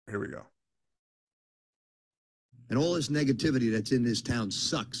Here we go. And all this negativity that's in this town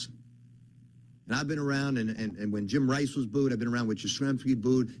sucks. And I've been around, and when Jim Rice was booed, I've been around with Yastrzemski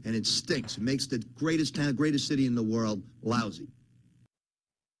booed, and it stinks. It makes the greatest town, greatest city in the world lousy.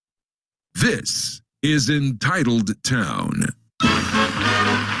 This is Entitled Town.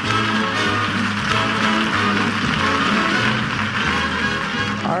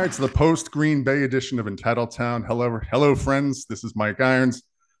 All right, so the post-Green Bay edition of Entitled Town. Hello, friends. This is Mike Irons.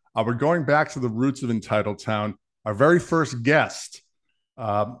 We're going back to the roots of Entitled Town. Our very first guest,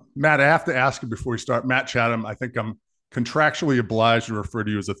 Matt, I have to ask you before we start. Matt Chatham, I think I'm contractually obliged to refer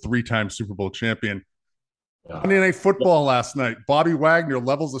to you as a three-time Super Bowl champion. Monday Night Football last night, Bobby Wagner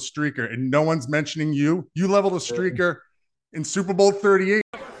levels a streaker, and no one's mentioning you. You leveled a streaker in Super Bowl 38.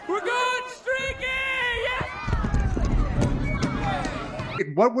 We're going streaking!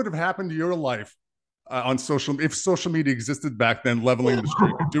 Yes! What would have happened to your life on if social media existed back then, leveling the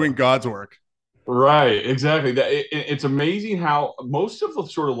streaker, doing God's work? Right, exactly. It's amazing how most of the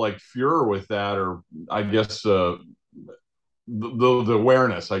sort of like furor with that, or I guess the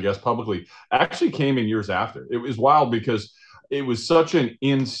awareness, I guess, publicly actually came in years after. It was wild because it was such an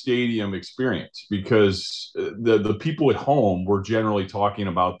in-stadium experience because the people at home were generally talking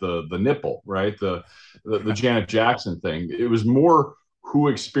about the nipple, right? The Janet Jackson thing. It was more who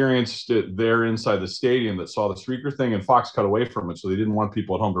experienced it there inside the stadium that saw the streaker thing, and Fox cut away from it, so they didn't want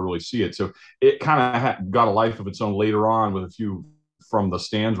people at home to really see it. So it kind of got a life of its own later on with a few from the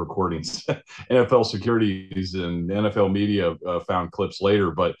stands recordings. NFL securities and NFL media found clips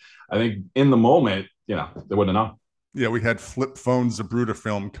later, but I think in the moment, they wouldn't have known. Yeah, we had flip phone Zabruta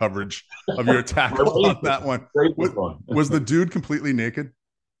film coverage of your tackle on that one. Was the dude completely naked?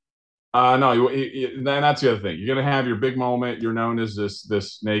 No, and that's the other thing. You're going to have your big moment. You're known as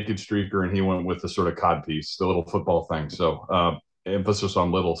this naked streaker, and he went with the sort of codpiece, the little football thing. So emphasis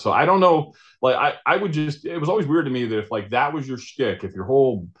on little. So I don't know. Like I would just. It was always weird to me that if like that was your shtick, if your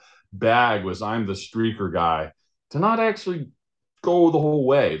whole bag was I'm the streaker guy, to not actually go the whole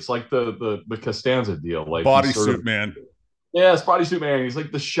way. It's like the Costanza deal, like bodysuit man. Yeah, it's bodysuit man. He's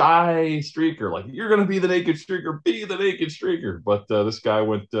like the shy streaker. Like you're going to be the naked streaker. Be the naked streaker. But this guy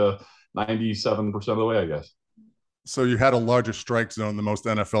went 97% of the way, I guess. So you had a larger strike zone than most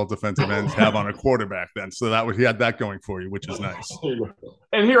NFL defensive ends have on a quarterback then. So he had that going for you, which is nice.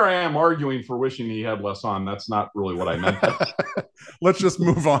 And here I am arguing for wishing he had less on. That's not really what I meant. Let's just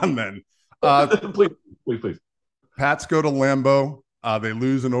move on then. Please. Pats go to Lambeau. They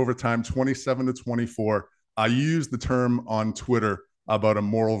lose in overtime 27-24. You used the term on Twitter about a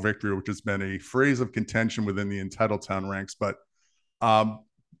moral victory, which has been a phrase of contention within the Entitled Town ranks. But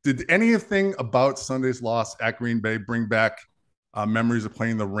did anything about Sunday's loss at Green Bay bring back memories of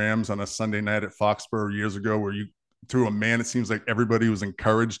playing the Rams on a Sunday night at Foxborough years ago, where to a man, it seems like everybody was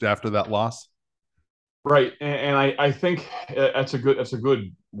encouraged after that loss? Right. And I think that's a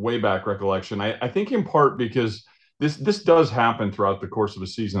good way back recollection. I think in part because this does happen throughout the course of a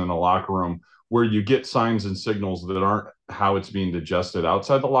season in a locker room, where you get signs and signals that aren't how it's being digested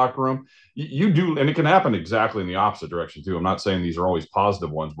outside the locker room. You do, and it can happen exactly in the opposite direction too. I'm not saying these are always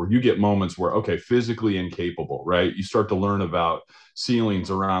positive ones, where you get moments where, okay, physically incapable, right? You start to learn about ceilings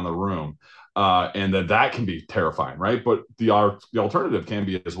around the room, and that can be terrifying, right? But the alternative can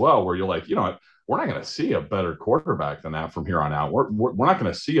be as well, where you're like, you know what, we're not going to see a better quarterback than that from here on out. We're not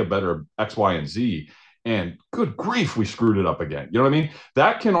going to see a better X, Y, and Z. And good grief, we screwed it up again. You know what I mean?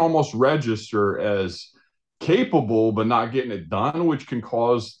 That can almost register as capable, but not getting it done, which can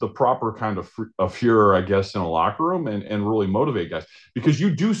cause the proper kind of furor, I guess, in a locker room and really motivate guys. Because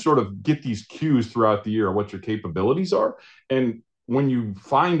you do sort of get these cues throughout the year of what your capabilities are. And when you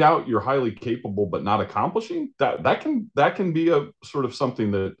find out you're highly capable, but not accomplishing, that can be a sort of something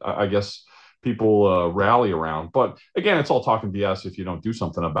that I guess people rally around. But again, it's all talking BS if you don't do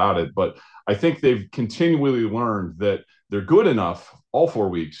something about it. But I think they've continually learned that they're good enough all 4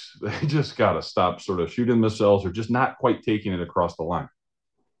 weeks. They just got to stop sort of shooting themselves or just not quite taking it across the line.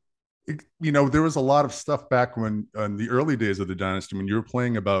 There was a lot of stuff back when in the early days of the dynasty, when you were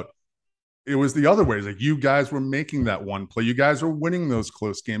playing about, it was the other ways. Like you guys were making that one play. You guys were winning those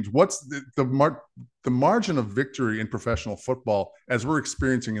close games. What's the margin of victory in professional football, as we're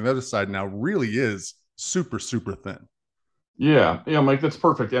experiencing on the other side now, really is super, super thin. Yeah, Mike, that's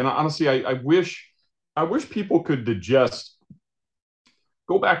perfect. And honestly, I wish people could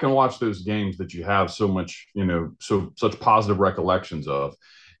go back and watch those games that you have so much, such positive recollections of.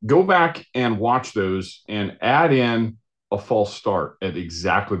 Go back and watch those and add in a false start at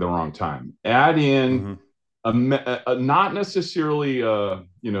exactly the wrong time. Add in not necessarily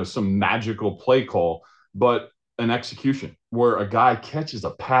some magical play call, but an execution. where a guy catches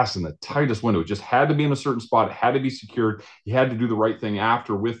a pass in the tightest window. It just had to be in a certain spot. It had to be secured. He had to do the right thing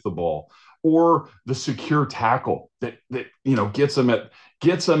after with the ball, or the secure tackle that gets them at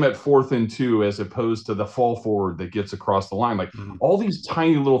 4th and 2, as opposed to the fall forward that gets across the line. Like all these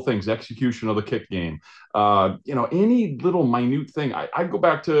tiny little things, execution of the kick game, any little minute thing. I go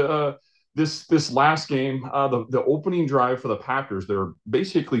back to this last game, the opening drive for the Packers. There are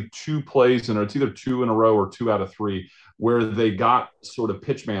basically 2 plays, and it's either 2 in a row or 2 out of 3, where they got sort of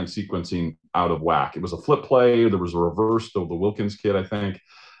pitchman sequencing out of whack. It was a flip play. There was a reverse of the Wilkins kid, I think.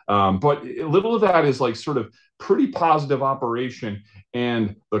 But a little of that is like sort of pretty positive operation.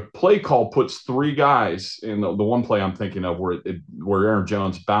 And the play call puts 3 guys in the one play I'm thinking of where Aaron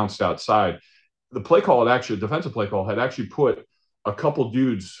Jones bounced outside. The defensive play call had actually put a couple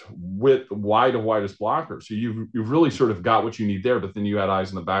dudes with widest blockers. So you've really sort of got what you need there, but then you had eyes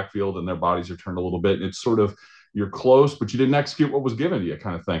in the backfield and their bodies are turned a little bit. And it's sort of, you're close, but you didn't execute what was given to you,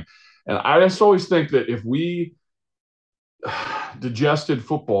 kind of thing. And I just always think that if we digested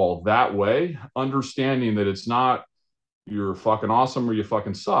football that way, understanding that it's not you're fucking awesome or you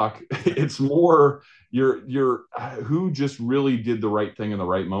fucking suck, it's more you're who just really did the right thing in the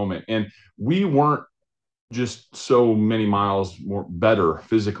right moment. And we weren't just so many miles more better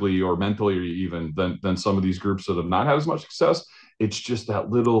physically or mentally or even than some of these groups that have not had as much success. It's just that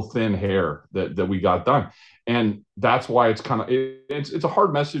little thin hair that we got done. And that's why it's kind of it's a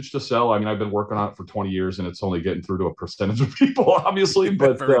hard message to sell. I mean, I've been working on it for 20 years and it's only getting through to a percentage of people, obviously,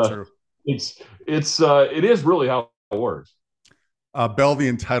 but it is really how it works. Bell, the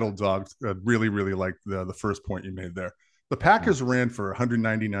entitled dog, really liked the first point you made there. The Packers ran for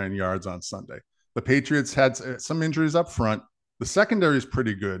 199 yards on Sunday. The Patriots had some injuries up front. The secondary is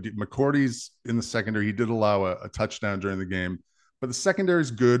pretty good. McCourty's in the secondary. He did allow a touchdown during the game, but the secondary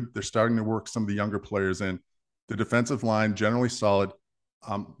is good. They're starting to work some of the younger players in. The defensive line, generally solid.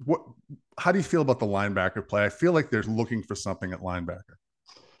 How do you feel about the linebacker play? I feel like they're looking for something at linebacker.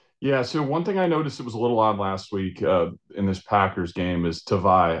 Yeah, so one thing I noticed it was a little odd last week in this Packers game is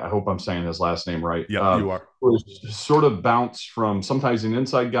Tavai. I hope I'm saying his last name right. Yeah, you are. Was sort of bounced from sometimes an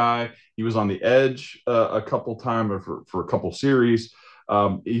inside guy. He was on the edge a couple times for a couple series.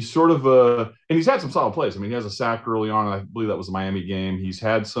 He's sort of and he's had some solid plays. I mean, he has a sack early on. I believe that was the Miami game. He's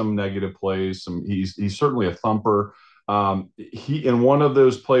had some negative plays. He's certainly a thumper. He in one of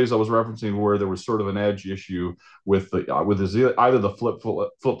those plays I was referencing where there was sort of an edge issue with his either the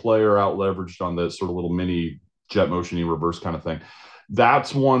flip play or out leveraged on the sort of little mini jet motiony reverse kind of thing.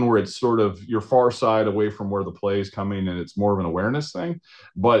 That's one where it's sort of your far side away from where the play is coming, and it's more of an awareness thing.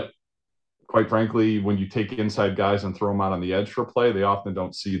 But quite frankly, when you take inside guys and throw them out on the edge for play, they often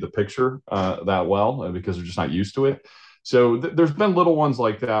don't see the picture that well because they're just not used to it. So there's been little ones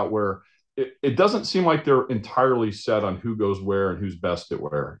like that where it doesn't seem like they're entirely set on who goes where and who's best at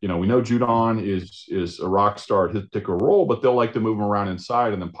where. You know, we know Judon is a rock star at his particular role, but they'll like to move him around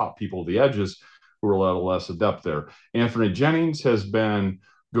inside and then pop people to the edges who are a little less adept there. Anthony Jennings has been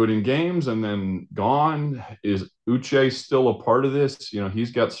good in games and then gone. Is Uche still a part of this? You know,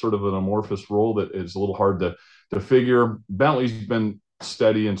 he's got sort of an amorphous role that is a little hard to figure. Bentley's been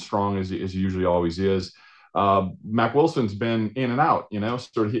steady and strong as he usually always is. Mac Wilson's been in and out, you know,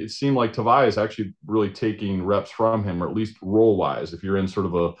 so it seemed like Tavai is actually really taking reps from him, or at least role wise. If you're in sort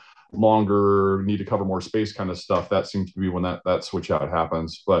of a longer, need to cover more space kind of stuff, that seems to be when that switch out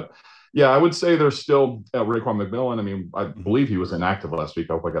happens. But yeah, I would say there's still Raekwon McMillan. I mean, I believe he was inactive last week.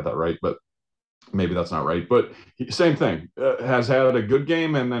 I hope I got that right, but maybe that's not right. But same thing, has had a good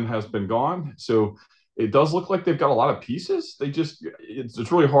game and then has been gone. So it does look like they've got a lot of pieces.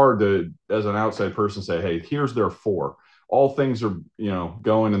 It's really hard to, as an outside person, say, hey, here's their 4. All things are,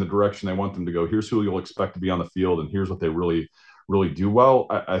 going in the direction they want them to go. Here's who you'll expect to be on the field, and here's what they really, really do well.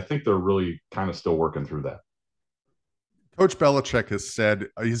 I think they're really kind of still working through that. Coach Belichick has said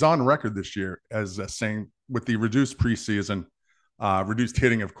he's on record this year as saying, with the reduced preseason, reduced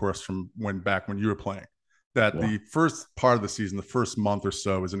hitting, of course, from when you were playing, that the first part of the season, the first month or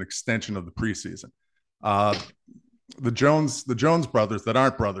so, is an extension of the preseason. The Jones brothers that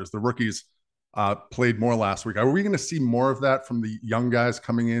aren't brothers, the rookies, played more last week. Are we going to see more of that from the young guys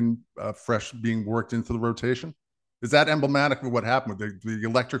coming in fresh, being worked into the rotation? Is that emblematic of what happened with the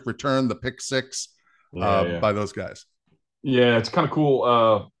electric return, the pick six by those guys? Yeah, it's kind of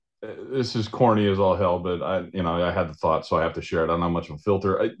cool. This is corny as all hell, but I had the thought, so I have to share it. I don't know much of a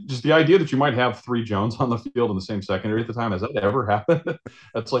filter. Just the idea that you might have 3 Jones on the field in the same secondary at the time, has that ever happened?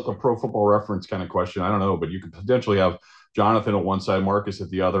 That's like a Pro Football Reference kind of question. I don't know, but you could potentially have Jonathan at one side, Marcus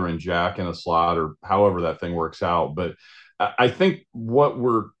at the other, and Jack in a slot, or however that thing works out. But I think what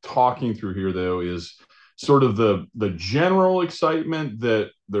we're talking through here, though, is sort of the general excitement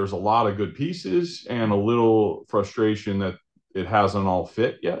that there's a lot of good pieces and a little frustration that it hasn't all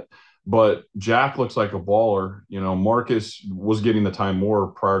fit yet. But Jack looks like a baller. You know, Marcus was getting the time more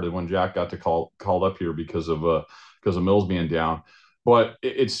prior to when Jack got to called up here because of Mills being down. But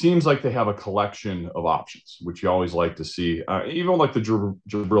it seems like they have a collection of options, which you always like to see. Even like the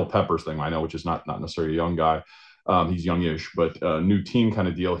Jabril Peppers thing, I know, which is not necessarily a young guy. He's youngish, but new team kind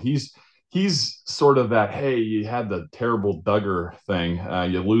of deal. He's sort of that, hey, you had the terrible Duggar thing.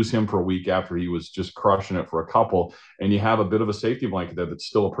 You lose him for a week after he was just crushing it for a couple, and you have a bit of a safety blanket there that's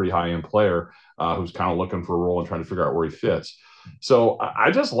still a pretty high-end player who's kind of looking for a role and trying to figure out where he fits. So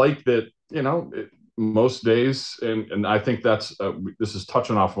I just like that, you know, most days, and I think that's this is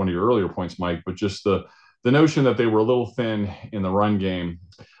touching off one of your earlier points, Mike, but just the notion that they were a little thin in the run game,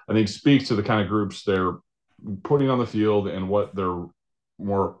 I think speaks to the kind of groups they're putting on the field and what they're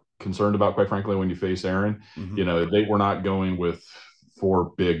more concerned about, quite frankly, when you face Aaron. Mm-hmm. You know, they were not going with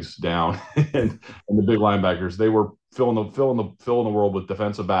 4 bigs down and the big linebackers. They were filling the world with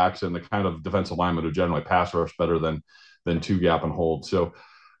defensive backs and the kind of defensive linemen who generally pass rush better than 2 gap and hold. So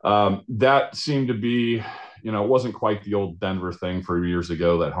that seemed to be, you know, it wasn't quite the old Denver thing for years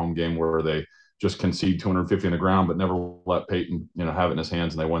ago, that home game where they just concede 250 on the ground, but never let Peyton, you know, have it in his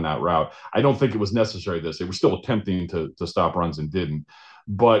hands, and they won that route. I don't think it was necessary. They were still attempting to stop runs and didn't.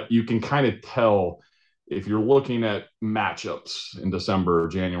 But you can kind of tell if you're looking at matchups in December or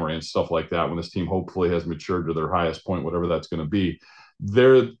January and stuff like that, when this team hopefully has matured to their highest point, whatever that's going to be,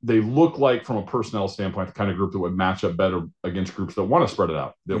 they look like, from a personnel standpoint, the kind of group that would match up better against groups that want to spread it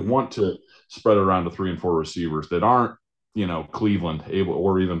out, that want to spread it around to 3 and 4 receivers, that aren't, you know, Cleveland able,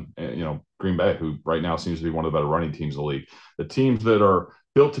 or even, you know, Green Bay, who right now seems to be one of the better running teams in the league. The teams that are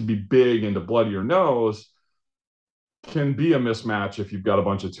built to be big and to bloody your nose can be a mismatch if you've got a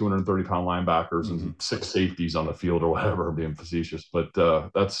bunch of 230-pound linebackers and 6 safeties on the field or whatever, being facetious. But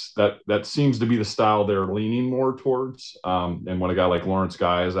that seems to be the style they're leaning more towards. And when a guy like Lawrence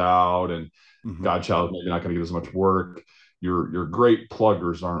Guy is out and Godchild is maybe not going to get as much work, your great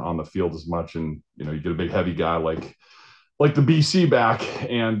pluggers aren't on the field as much, and you know, you get a big heavy guy like the BC back,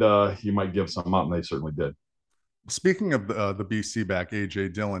 and you might give some up, and they certainly did. Speaking of the BC back, A.J.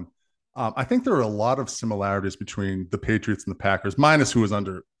 Dillon, I think there are a lot of similarities between the Patriots and the Packers, minus who was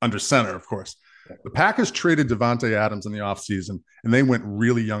under center, of course. The Packers traded Davante Adams in the offseason, and they went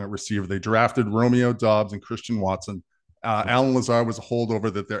really young at receiver. They drafted Romeo Doubs and Christian Watson. Alan Lazard was a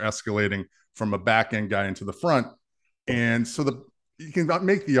holdover that they're escalating from a back-end guy into the front. And so you can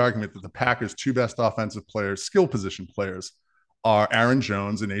make the argument that the Packers' 2 best offensive players, skill position players, are Aaron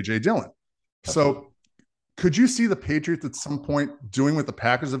Jones and A.J. Dillon. So could you see the Patriots at some point doing what the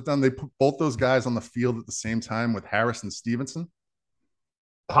Packers have done? They put both those guys on the field at the same time with Harris and Stevenson?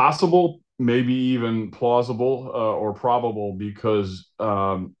 Possible, maybe even plausible or probable, because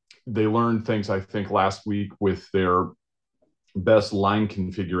they learned things, I think, last week with their best line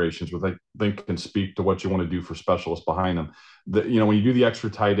configurations, which I think can speak to what you want to do for specialists behind them. You know, when you do the extra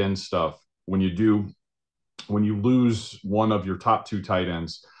tight end stuff, when you lose one of your top 2 tight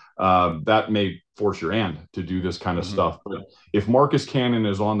ends, that may force your hand to do this kind of stuff. But if Marcus Cannon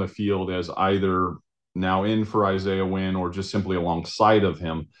is on the field as either now in for Isaiah Wynn or just simply alongside of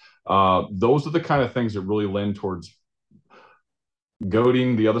him, those are the kind of things that really lend towards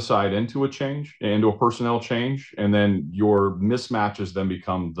goading the other side into a personnel change. And then your mismatches then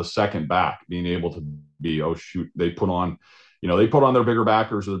become the second back, being able to be, oh shoot, they put on their bigger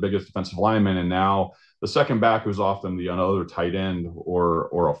backers or the biggest defensive linemen, and now the second back, who's often the other tight end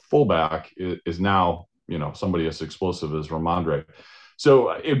or a fullback, is now, you know, somebody as explosive as Ramondre.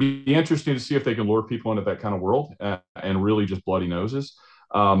 So it'd be interesting to see if they can lure people into that kind of world and really just bloody noses.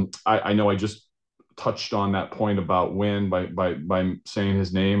 I know I just touched on that point about Wynn by saying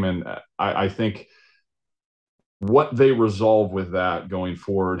his name, and I think what they resolve with that going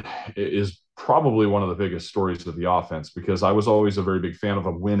forward is probably one of the biggest stories of the offense, because I was always a very big fan of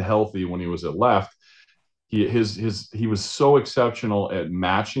him when healthy, when he was at left. He was so exceptional at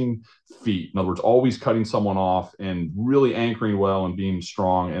matching feet. In other words, always cutting someone off and really anchoring well and being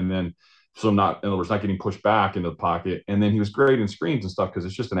strong. And then, not getting pushed back into the pocket. And then he was great in screens and stuff, because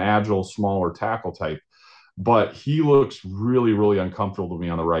it's just an agile, smaller tackle type. But he looks really, really uncomfortable to me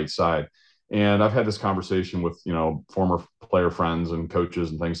on the right side. And I've had this conversation with, you know, former player friends and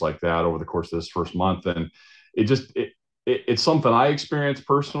coaches and things like that over the course of this first month. And it's something I experienced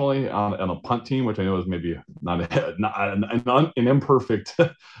personally on a punt team, which I know is maybe not an imperfect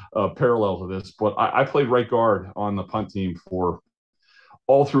parallel to this, but I played right guard on the punt team for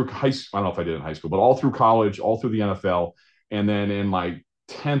all through high school. I don't know if I did in high school, but all through college, all through the NFL. And then in my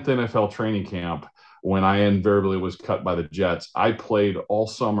 10th NFL training camp, when I invariably was cut by the Jets. I played all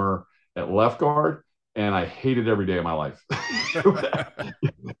summer at left guard, and I hated every day of my life.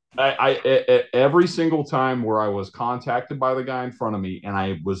 Every single time where I was contacted by the guy in front of me and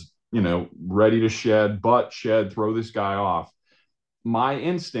I was, ready to throw this guy off, my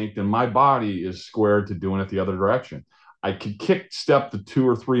instinct and my body is squared to doing it the other direction. I could kick step the 2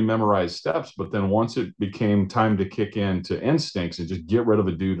 or 3 memorized steps, but then once it became time to kick into instincts and just get rid of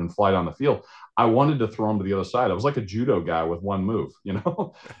a dude and fly down the field, I wanted to throw him to the other side. I was like a judo guy with one move,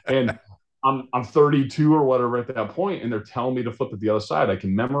 and I'm 32 or whatever at that point, and they're telling me to flip it the other side. I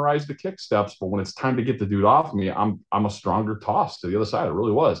can memorize the kick steps, but when it's time to get the dude off me, I'm a stronger toss to the other side. It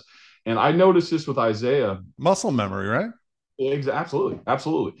really was. And I noticed this with Isaiah. Muscle memory, right? Absolutely.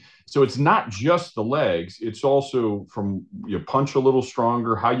 Absolutely. So it's not just the legs. It's also from you punch a little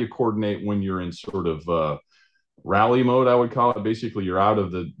stronger, how you coordinate when you're in sort of rally mode, I would call it. Basically, you're out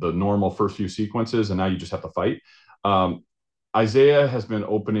of the normal first few sequences, and now you just have to fight. Isaiah has been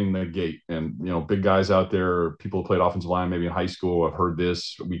opening the gate, and big guys out there, people who played offensive line maybe in high school have heard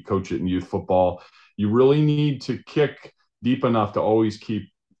this. We coach it in youth football. You really need to kick deep enough to always keep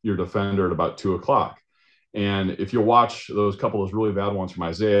your defender at about 2 o'clock. And if you watch those couple of those really bad ones from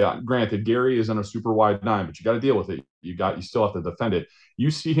Isaiah, granted, Gary is in a super wide 9, but you got to deal with it. You still have to defend it.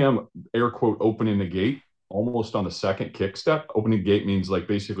 You see him, air quote, opening the gate almost on the second kick step. Opening the gate means like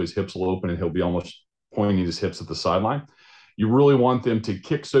basically his hips will open and he'll be almost pointing his hips at the sideline. You really want them to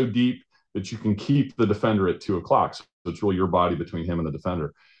kick so deep that you can keep the defender at 2 o'clock. So it's really your body between him and the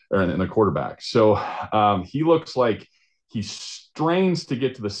defender and the quarterback. So he looks like he strains to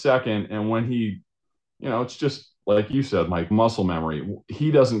get to the second. And when he, it's just like you said, Mike, muscle memory.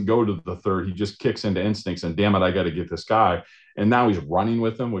 He doesn't go to the third. He just kicks into instincts and damn it, I got to get this guy. And now he's running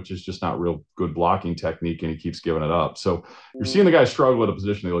with him, which is just not real good blocking technique. And he keeps giving it up. So you're seeing the guy struggle at a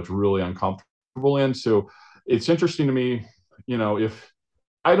position he looks really uncomfortable in. So it's interesting to me, if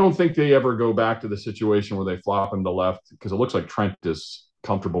I don't think they ever go back to the situation where they flop him to left, because it looks like Trent is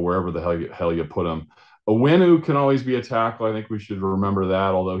comfortable wherever the hell you put him. Onwenu can always be a tackle. I think we should remember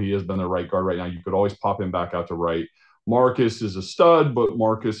that, although he has been the right guard right now. You could always pop him back out to right. Marcus is a stud, but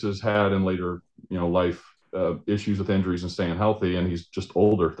Marcus has had in later life issues with injuries and staying healthy, and he's just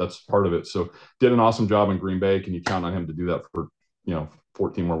older. That's part of it. So did an awesome job in Green Bay. Can you count on him to do that for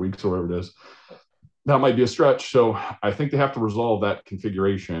 14 more weeks or whatever it is? That might be a stretch. So I think they have to resolve that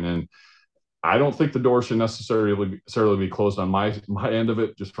configuration. And I don't think the door should necessarily be closed on my end of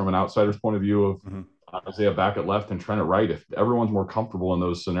it, just from an outsider's point of view of Isaiah back at left and Trent at right. If everyone's more comfortable in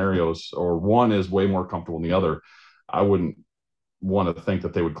those scenarios, or one is way more comfortable than the other, I wouldn't want to think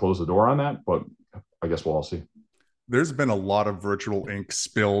that they would close the door on that, but I guess we'll all see. There's been a lot of virtual ink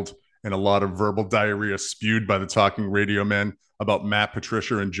spilled and a lot of verbal diarrhea spewed by the talking radio men about Matt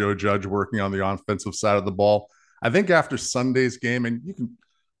Patricia and Joe Judge working on the offensive side of the ball. I think after Sunday's game, and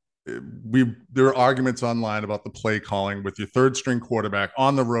there are arguments online about the play calling with your third string quarterback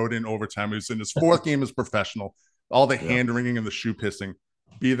on the road in overtime, who's in his 4th game as professional, all the hand wringing and the shoe pissing,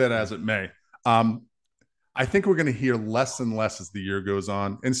 be that as it may. I think we're going to hear less and less as the year goes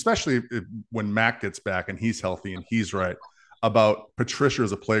on, and especially when Matt gets back and he's healthy and he's right, about Patricia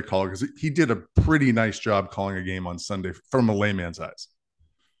as a play caller, because he did a pretty nice job calling a game on Sunday from a layman's eyes.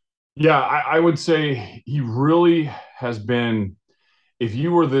 Yeah, I would say he really has been. If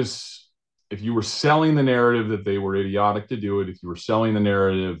you were selling the narrative that they were idiotic to do it, if you were selling the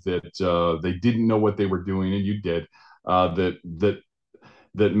narrative that they didn't know what they were doing, and you did, that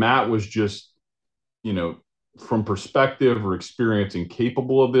Matt was just, from perspective or experience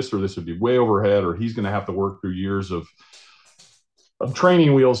incapable of this, or this would be way overhead, or he's going to have to work through years of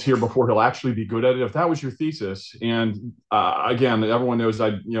training wheels here before he'll actually be good at it. If that was your thesis, and again, everyone knows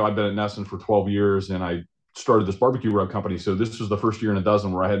I've been at Nesson for 12 years, and I started this barbecue rub company. So this was the first year in a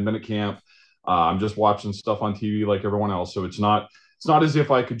dozen where I hadn't been at camp. I'm just watching stuff on TV like everyone else. So it's not as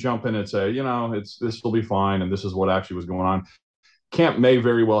if I could jump in and say, this will be fine, and this is what actually was going on. Camp may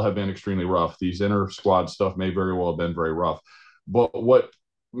very well have been extremely rough. These inter squad stuff may very well have been very rough. But what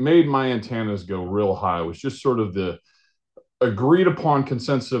made my antennas go real high was just sort of the agreed upon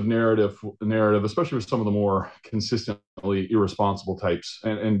consensus narrative, especially with some of the more consistently irresponsible types.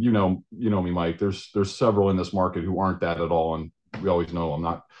 And you know me, Mike, there's several in this market who aren't that at all. And we always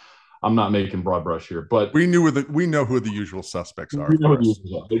know I'm not making broad brush here, but we know who the usual suspects are.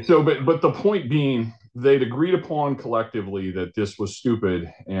 So, but the point being, they'd agreed upon collectively that this was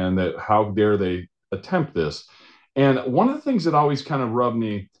stupid and that how dare they attempt this. And one of the things that always kind of rubbed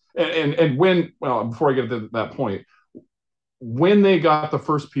me, before I get to that point, when they got the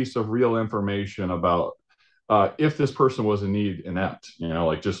first piece of real information about if this person was in need, inept,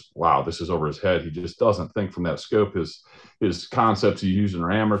 like just, wow, this is over his head. He just doesn't think from that scope. His concepts he's using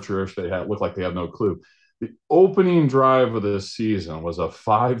are amateurish. Look like they have no clue. The opening drive of this season was a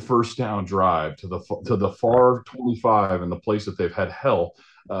 5 first down drive to the far 25 in the place that they've had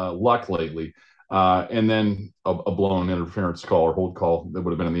luck lately. And then a blown interference call or hold call that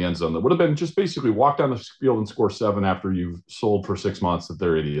would have been in the end zone. That would have been just basically walk down the field and score 7 after you've sold for 6 months that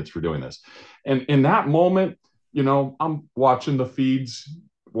they're idiots for doing this. And in that moment, I'm watching the feeds,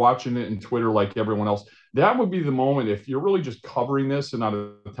 watching it in Twitter like everyone else. That would be the moment if you're really just covering this and not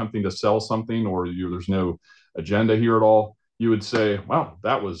attempting to sell something, or there's no agenda here at all. You would say, well,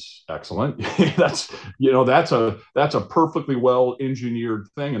 that was excellent. that's a perfectly well engineered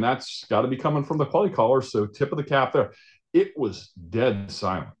thing. And that's got to be coming from the play caller. So tip of the cap there. It was dead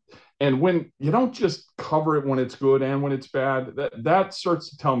silent. And when you don't just cover it when it's good and when it's bad, that starts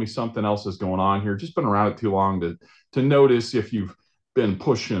to tell me something else is going on here. Just been around it too long to notice if you've been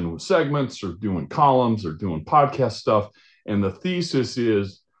pushing segments or doing columns or doing podcast stuff. And the thesis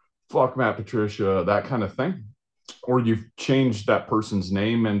is, fuck Matt Patricia, that kind of thing. Or you've changed that person's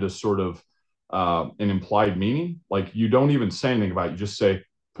name into sort of an implied meaning. Like you don't even say anything about it. You just say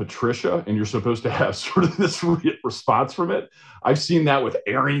Patricia, and you're supposed to have sort of this response from it. I've seen that with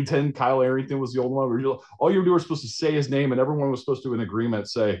Arrington. Kyle Arrington was the old one where all you were supposed to say his name, and everyone was supposed to, in agreement,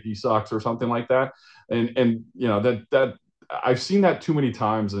 say he sucks or something like that. And that I've seen that too many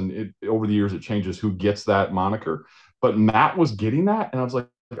times, and over the years it changes who gets that moniker. But Matt was getting that, and I was like,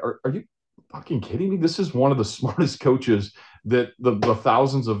 are you fucking kidding me? This is one of the smartest coaches that the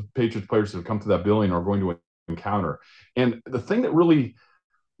thousands of Patriots players that have come to that building are going to encounter. And the thing that really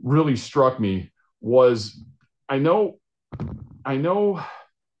struck me was, I know,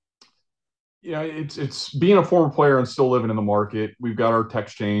 it's being a former player and still living in the market. We've got our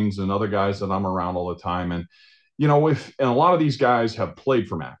text chains and other guys that I'm around all the time. And, and a lot of these guys have played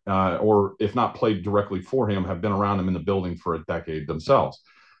for Matt, or if not played directly for him, have been around him in the building for a decade themselves.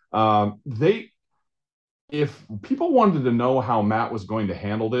 If people wanted to know how Matt was going to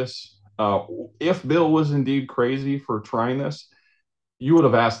handle this, if Bill was indeed crazy for trying this, you would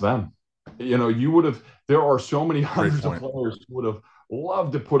have asked them. You would have. There are so many hundreds of players who would have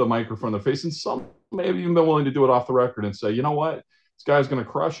loved to put a microphone in their face, and some may have even been willing to do it off the record and say, you know what, this guy's going to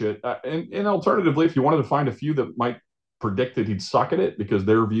crush it. And alternatively, if you wanted to find a few that might predict that he'd suck at it because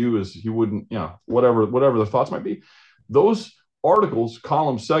their view is he wouldn't, whatever the thoughts might be, those articles,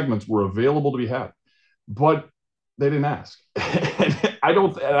 column segments were available to be had, but they didn't ask. And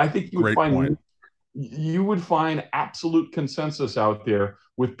I think you would find absolute consensus out there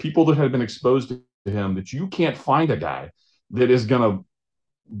with people that had been exposed to him that you can't find a guy that is going to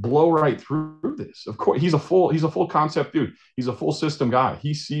blow right through this. Of course, he's a full concept dude. He's a full system guy.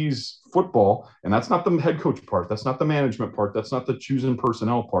 He sees football, and that's not the head coach part. That's not the management part. That's not the choosing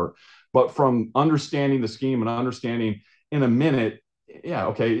personnel part. But from understanding the scheme and understanding in a minute,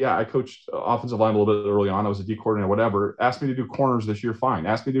 I coached offensive line a little bit early on. I was a D coordinator, whatever. Asked me to do corners this year, fine.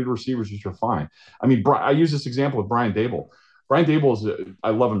 Asked me to do receivers this year, fine. I mean, I use this example with Brian Dable. Brian Dable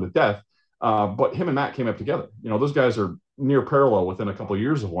I love him to death, but him and Matt came up together. Those guys are near parallel within a couple of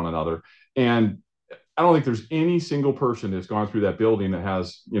years of one another. And I don't think there's any single person that's gone through that building that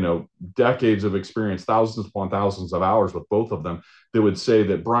has, decades of experience, thousands upon thousands of hours with both of them, that would say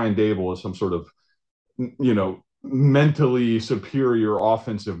that Brian Dable is some sort of, mentally superior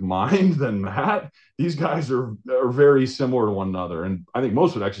offensive mind than Matt. These guys are very similar to one another. And I think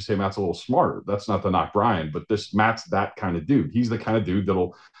most would actually say Matt's a little smarter. That's not to knock Brian, but Matt's that kind of dude. He's the kind of dude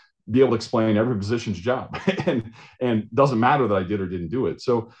that'll be able to explain every position's job and doesn't matter that I did or didn't do it.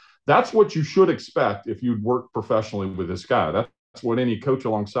 So that's what you should expect if you'd work professionally with this guy. That's what any coach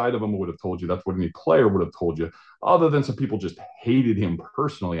alongside of him would have told you. That's what any player would have told you, other than some people just hated him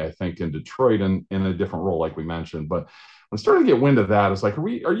personally, I think, in Detroit and in a different role, like we mentioned. But when starting to get wind of that, it's like, are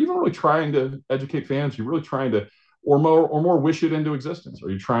you even really trying to educate fans? Are you really trying to, or more wish it into existence? Are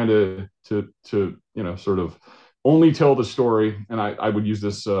you trying to sort of only tell the story? And I would use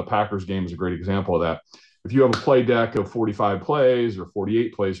this Packers game as a great example of that. If you have a play deck of 45 plays or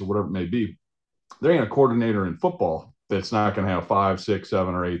 48 plays or whatever it may be, there ain't a coordinator in football that's not going to have 5, 6,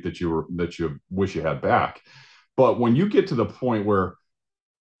 7, or 8 that you wish you had back. But when you get to the point where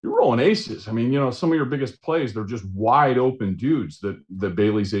you're rolling aces, I mean, some of your biggest plays, they're just wide open dudes that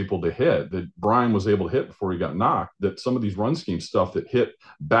Bailey's able to hit, that Brian was able to hit before he got knocked, that some of these run scheme stuff that hit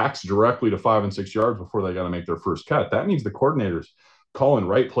backs directly to 5 and 6 yards before they got to make their first cut. That means the coordinators calling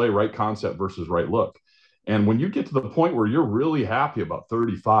right play, right concept versus right look. And when you get to the point where you're really happy about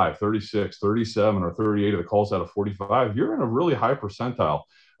 35, 36, 37, or 38 of the calls out of 45, you're in a really high percentile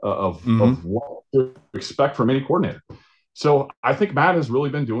of what to expect from any coordinator. So I think Matt has really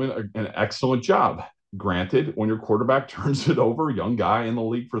been doing an excellent job. Granted, when your quarterback turns it over, a young guy in the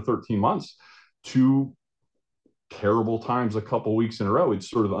league for 13 months, two terrible times a couple weeks in a row, it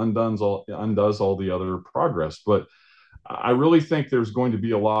sort of undoes all the other progress. But I really think there's going to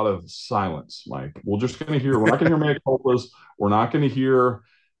be a lot of silence, Mike. We're not going to hear mea culpas. We're not going to hear,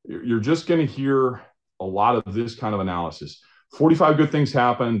 you're just going to hear a lot of this kind of analysis. 45 good things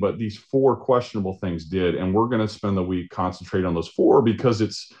happened, but these 4 questionable things did. And we're going to spend the week concentrating on those 4 because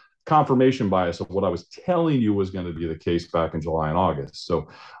it's confirmation bias of what I was telling you was going to be the case back in July and August. So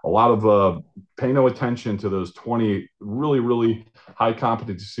a lot of pay no attention to those 20 really, really high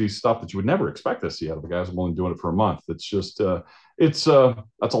competency stuff that you would never expect to see out of the guys who have only doing it for a month. It's just, that's a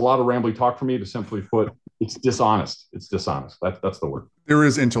lot of rambling talk for me. To simply put, it's dishonest. It's dishonest. That's the word. There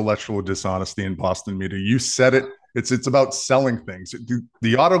is intellectual dishonesty in Boston media. You said it. It's about selling things.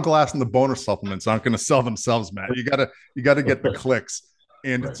 The Auto Glass and the bonus supplements aren't going to sell themselves, Matt. You gotta get the clicks.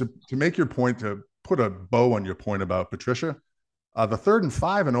 And right. to make your point, to put a bow on your point about Patricia, the 3rd and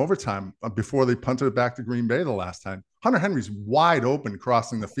 5 in overtime before they punted it back to Green Bay the last time, Hunter Henry's wide open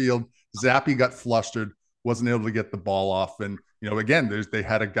crossing the field. Zappe got flustered, wasn't able to get the ball off. And, again, they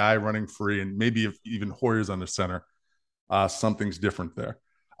had a guy running free, and maybe if even Hoyer's under center, something's different there.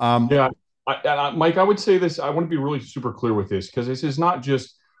 Mike, I would say this. I want to be really super clear with this because this is not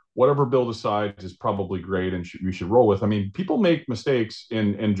just whatever Bill decides is probably great and we should roll with. I mean, people make mistakes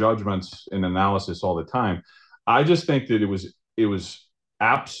in judgments and analysis all the time. I just think that it was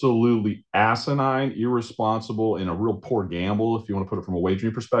absolutely asinine, irresponsible, and a real poor gamble, if you want to put it from a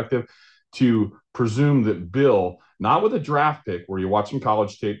wagering perspective, to presume that Bill, not with a draft pick where you watch some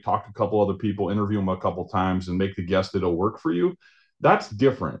college tape, talk to a couple other people, interview them a couple times, and make the guess that it'll work for you. That's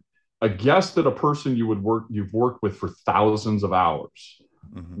different. A guess that a person you've worked with for thousands of hours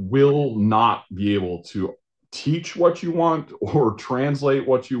will not be able to teach what you want or translate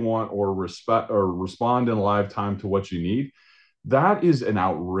what you want or respond in live time to what you need. That is an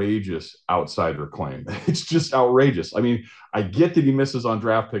outrageous outsider claim. It's just outrageous. I mean, I get that he misses on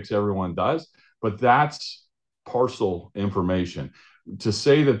draft picks, everyone does, but that's parcel information. To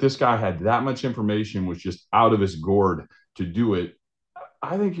say that this guy had that much information was just out of his gourd to do it,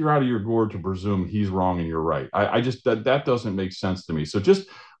 I think you're out of your gourd to presume he's wrong and you're right. I just, that doesn't make sense to me. So just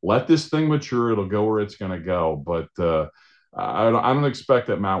let this thing mature. It'll go where it's going to go. But I don't expect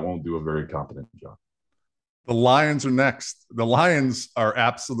that Matt won't do a very competent job. The Lions are next. The Lions are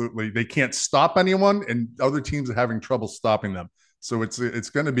absolutely, they can't stop anyone, and other teams are having trouble stopping them. So it's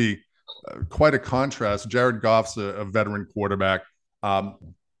going to be quite a contrast. Jared Goff's a veteran quarterback.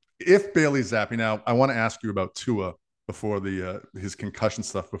 If Bailey Zappe, now I want to ask you about Tua before his concussion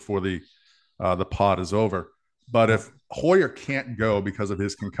stuff before the pod is over. But if Hoyer can't go because of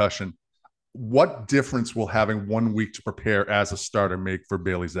his concussion, what difference will having 1 week to prepare as a starter make for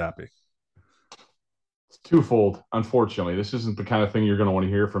Bailey Zappe? It's twofold. Unfortunately, this isn't the kind of thing you're going to want to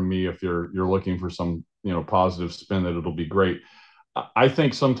hear from me if you're looking for some positive spin that it'll be great. I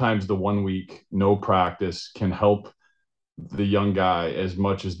think sometimes the 1 week no practice can help the young guy as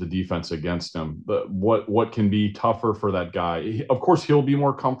much as the defense against him. But what can be tougher for that guy? Of course, he'll be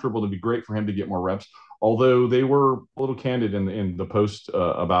more comfortable. It'd be great for him to get more reps. Although they were a little candid in the post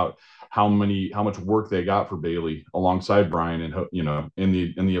about how much work they got for Bailey alongside Brian, and in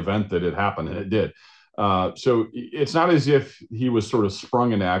the event that it happened, and it did. So it's not as if he was sort of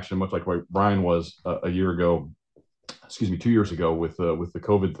sprung into action, much like Brian was 2 years ago with the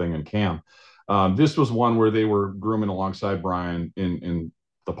COVID thing in Cam. This was one where they were grooming alongside Brian in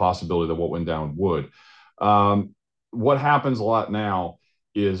the possibility that what went down would. What happens a lot now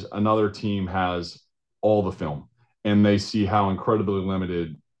is another team has all the film, and they see how incredibly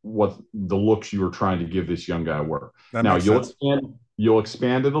limited what the looks you were trying to give this young guy were. Now you'll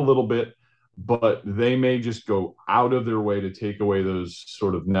expand it a little bit, but they may just go out of their way to take away those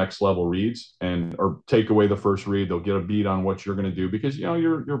sort of next level reads or take away the first read. They'll get a beat on what you're going to do because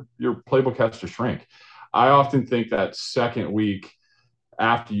your playbook has to shrink. I often think that second week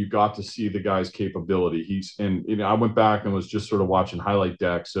after you got to see the guy's capability, I went back and was just sort of watching highlight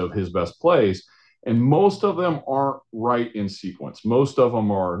decks of his best plays. And most of them aren't right in sequence. Most of them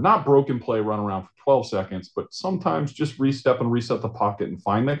are not broken play, run around for 12 seconds, but sometimes just reset the pocket and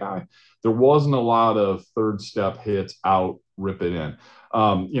find the guy. There wasn't a lot of third step hits out, rip it in.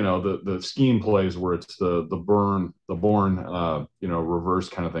 The scheme plays where it's the Bourne, reverse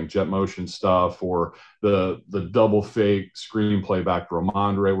kind of thing, jet motion stuff, or the double fake screen play back to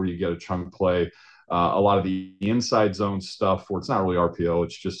Ramondre where you get a chunk play. A lot of the inside zone stuff where it's not really RPO,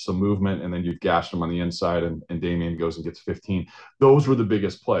 it's just some movement, and then you've gashed him on the inside, and Damian goes and gets 15. Those were the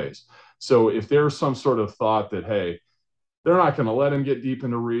biggest plays. So if there's some sort of thought that, hey, they're not going to let him get deep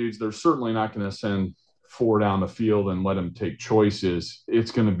into reads, they're certainly not going to send 4 down the field and let him take choices,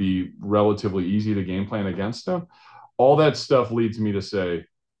 it's going to be relatively easy to game plan against him. All that stuff leads me to say,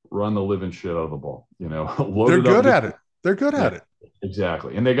 run the living shit out of the ball. They're good at it. They're good at it.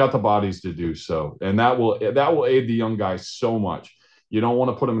 Exactly. And they got the bodies to do so. And that will aid the young guy so much. You don't want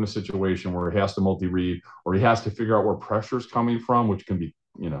to put him in a situation where he has to multi-read or he has to figure out where pressure is coming from, which can be,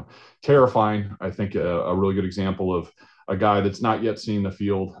 terrifying. I think a really good example of a guy that's not yet seen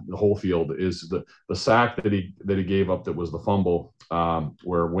the whole field, is the sack that he gave up. That was the fumble,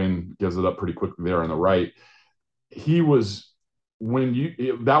 where Wynn gives it up pretty quickly there on the right. He was,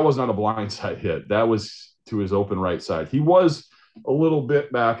 that was not a blindside hit. That was to his open right side. He was a little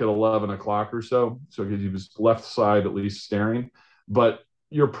bit back at 11 o'clock or so he was left side at least staring. But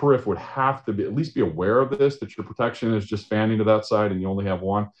your periph would have to at least be aware of this, that your protection is just fanning to that side and you only have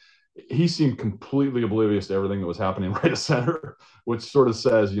one. He seemed completely oblivious to everything that was happening right at center, which sort of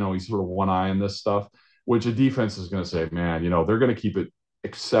says, he's sort of one eye in this stuff, which a defense is going to say, man, they're going to keep it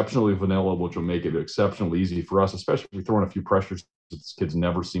exceptionally vanilla, which will make it exceptionally easy for us, especially if we throw in a few pressures that this kid's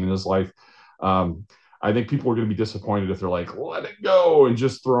never seen in his life. I think people are going to be disappointed if they're like, let it go and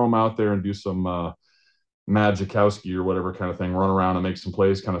just throw him out there and do some Magikowski or whatever kind of thing, run around and make some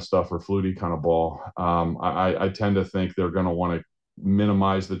plays kind of stuff, or Flutie kind of ball. I tend to think they're going to want to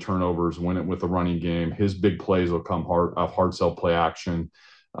minimize the turnovers, win it with the running game. His big plays will come hard sell play action,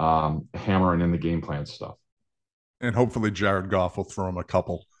 hammering in the game plan stuff. And hopefully Jared Goff will throw him a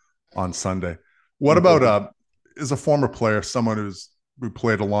couple on Sunday. What about as a former player, someone who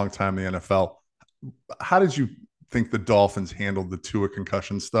played a long time in the NFL, how did you think the Dolphins handled the Tua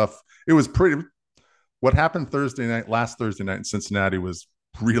concussion stuff? It was what happened last Thursday night in Cincinnati was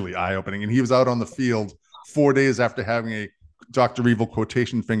really eye-opening. And he was out on the field 4 days after having a Dr. Evil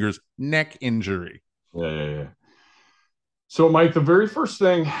quotation fingers neck injury. Yeah. So, Mike, the very first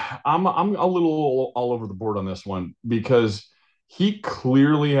thing, I'm a little all over the board on this one, because he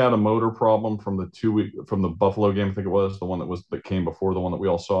clearly had a motor problem from the Buffalo game. I think it was the one that came before the one that we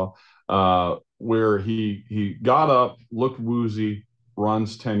all saw, where he got up, looked woozy,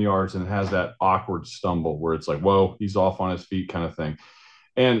 runs 10 yards, and has that awkward stumble where it's like, whoa, he's off on his feet kind of thing.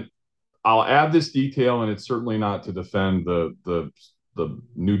 And I'll add this detail, and it's certainly not to defend the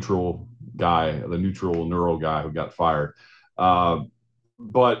neutral guy, the neutral neuro guy who got fired.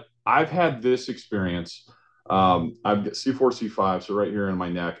 But I've had this experience. I've got C4, C5. So right here in my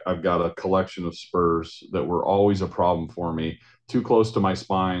neck, I've got a collection of spurs that were always a problem for me, too close to my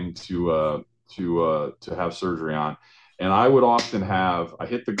spine to have surgery on. And I would often I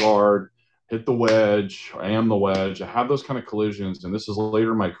hit the guard, hit the wedge, I am the wedge. I have those kind of collisions. And this is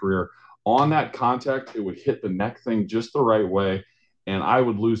later in my career. On that contact, it would hit the neck thing just the right way. And I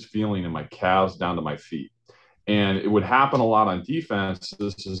would lose feeling in my calves down to my feet. And it would happen a lot on defense.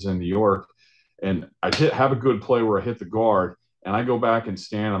 This is in New York. And I'd have a good play where I hit the guard, and I go back and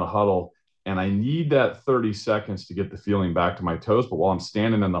stand in the huddle, and I need that 30 seconds to get the feeling back to my toes. But while I'm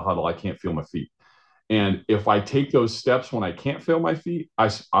standing in the huddle, I can't feel my feet. And if I take those steps when I can't feel my feet, I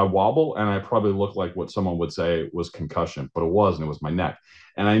wobble, and I probably look like what someone would say was concussion, but it wasn't. It was my neck.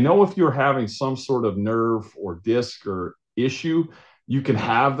 And I know if you're having some sort of nerve or disc or issue, you can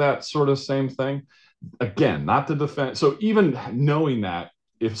have that sort of same thing. Again, not to defend. So even knowing that,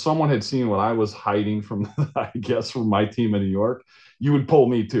 if someone had seen what I was hiding from, I guess, from my team in New York, you would pull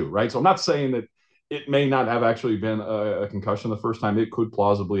me too, right? So I'm not saying that it may not have actually been a concussion the first time. It could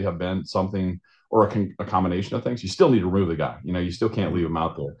plausibly have been something, or a combination of things. You still need to remove the guy. You still can't leave him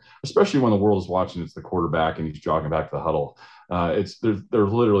out there, especially when the world is watching. It's the quarterback and he's jogging back to the huddle. There's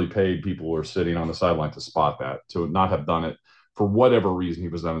literally paid people who are sitting on the sideline to spot that. To not have done it for whatever reason, he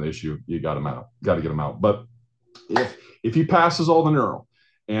was on an issue. You got him out. Got to get him out. But if he passes all the neural,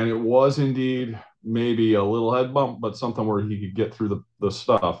 and it was indeed maybe a little head bump, but something where he could get through the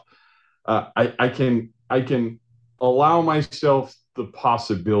stuff, I can allow myself the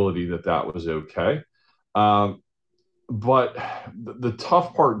possibility that was okay. But the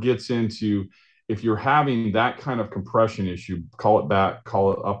tough part gets into, if you're having that kind of compression issue, call it back,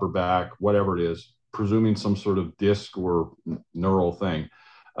 call it upper back, whatever it is, presuming some sort of disc or neural thing,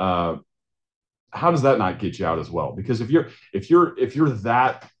 how does that not get you out as well? Because if you're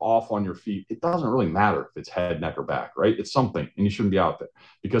that off on your feet, it doesn't really matter if it's head, neck, or back, right? It's something, and you shouldn't be out there,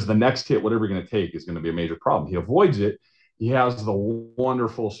 because the next hit, whatever you're going to take, is going to be a major problem. He avoids it. He has the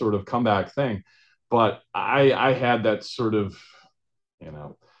wonderful sort of comeback thing. But I had that sort of,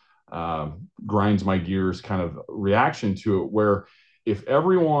 grinds my gears kind of reaction to it, where if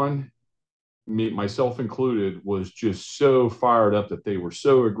everyone, me, myself included, was just so fired up that they were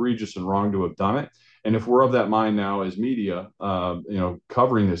so egregious and wrong to have done it. And if we're of that mind now as media,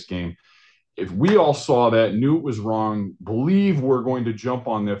 covering this game, if we all saw that, knew it was wrong, believe we're going to jump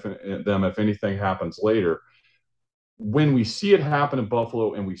on them if anything happens later, when we see it happen in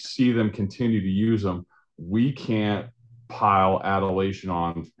Buffalo and we see them continue to use them, we can't pile adulation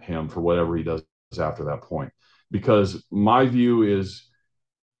on him for whatever he does after that point. Because my view is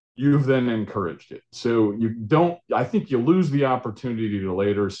you've then encouraged it. So I think you lose the opportunity to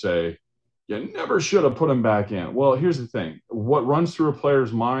later say, you never should have put him back in. Well, here's the thing. What runs through a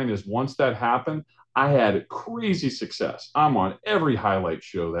player's mind is once that happened, I had crazy success. I'm on every highlight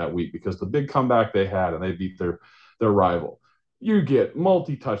show that week because the big comeback they had and they beat their rival. You get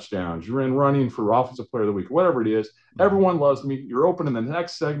multi-touchdowns. You're in running for offensive player of the week, whatever it is. Everyone loves me. You're open in the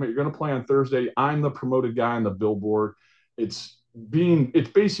next segment. You're going to play on Thursday. I'm the promoted guy on the billboard. It's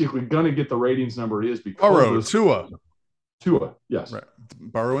basically going to get the ratings number it is because Tua, yes. Right.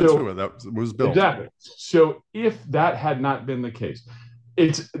 Burrow and Tua, that was built. Exactly. So if that had not been the case,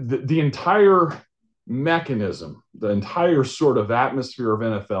 it's the entire mechanism, the entire sort of atmosphere of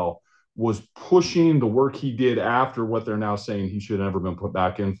NFL was pushing the work he did after what they're now saying he should have never been put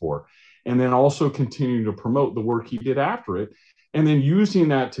back in for. And then also continuing to promote the work he did after it. And then using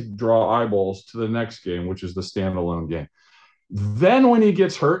that to draw eyeballs to the next game, which is the standalone game. Then when he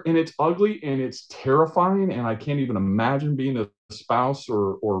gets hurt and it's ugly and it's terrifying, and I can't even imagine being a spouse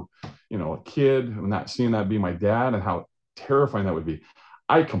or a kid and not seeing that be my dad and how terrifying that would be.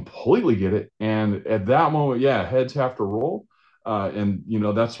 I completely get it. And at that moment, heads have to roll. And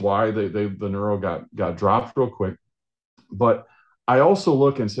that's why the neuro got dropped real quick. But I also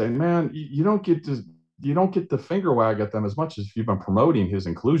look and say, man, you don't get the finger wag at them as much as if you've been promoting his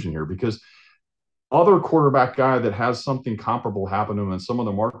inclusion here, because other quarterback guy that has something comparable happen to him in some of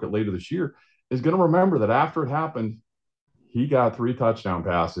the market later this year is going to remember that after it happened, he got 3 touchdown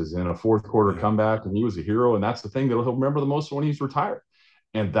passes in a fourth quarter comeback, and he was a hero. And that's the thing that he'll remember the most when he's retired.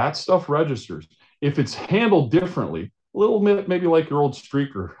 And that stuff registers. If it's handled differently, a little bit maybe like your old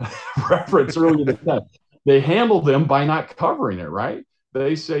streaker reference earlier today, they handle them by not covering it, right?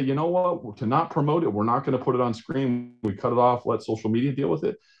 They say, you know what, to not promote it, we're not going to put it on screen. We cut it off, let social media deal with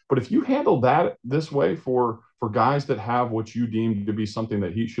it. But if you handle that this way for guys that have what you deem to be something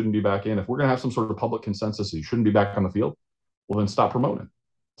that he shouldn't be back in, if we're going to have some sort of public consensus that he shouldn't be back on the field, well, then stop promoting.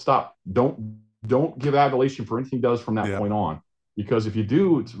 Stop. Don't give adulation for anything he does from that point on. Because if you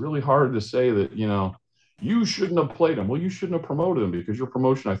do, it's really hard to say that, you shouldn't have played him. Well, you shouldn't have promoted him, because your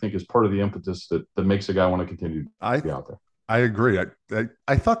promotion, I think, is part of the impetus that makes a guy want to continue to be out there. I agree.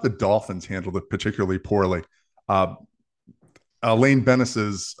 I thought the Dolphins handled it particularly poorly. Lane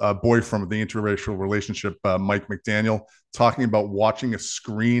Bennis's boyfriend of the interracial relationship, Mike McDaniel, talking about watching a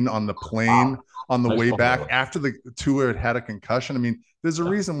screen on the plane on the way back after the Tua had a concussion. I mean, there's a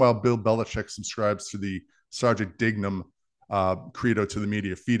reason why Bill Belichick subscribes to the Sergeant Dignam credo to the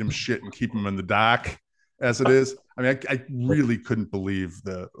media: feed him shit and keep him in the dark, as it is. I mean, I really couldn't believe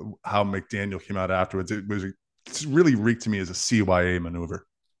how McDaniel came out afterwards. It really reeked to me as a CYA maneuver.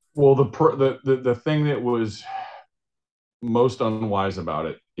 Well, the thing that was most unwise about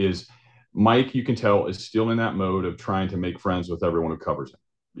it is Mike, you can tell, is still in that mode of trying to make friends with everyone who covers him.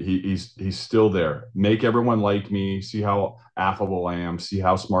 He's still there. Make everyone like me. See how affable I am. See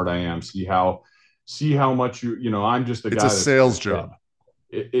how smart I am. See how much I'm just the guy. It's a sales job.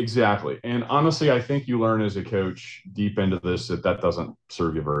 Exactly. And honestly, I think you learn as a coach deep into this that doesn't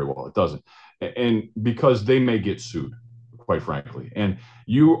serve you very well. It doesn't. And because they may get sued, quite frankly. And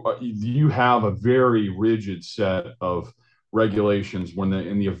you have a very rigid set of regulations when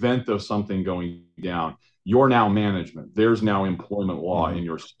in the event of something going down, you're now management. There's now employment law in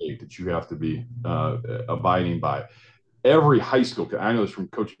your state that you have to be abiding by. Every high school, I know this from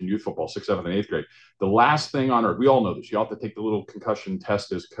coaching youth football, 6th, 7th, and 8th grade, the last thing on earth, we all know this, you have to take the little concussion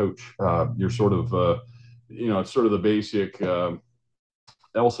test as coach. You're sort of, it's sort of the basic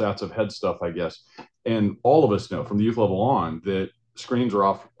LSATs of head stuff, I guess. And all of us know from the youth level on that screens are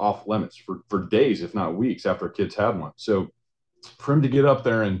off limits for days, if not weeks, after kids have one. So for him to get up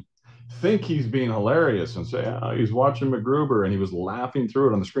there and think he's being hilarious and say, he's watching McGruber and he was laughing through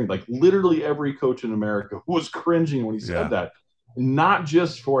it on the screen. Like literally every coach in America was cringing when he said that. Not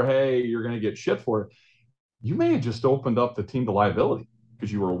just for, hey, you're going to get shit for it. You may have just opened up the team to liability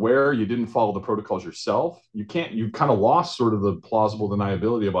because you were aware you didn't follow the protocols yourself. You kind of lost sort of the plausible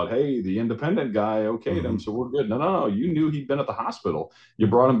deniability about, hey, the independent guy okayed him, so we're good. No. You knew he'd been at the hospital. You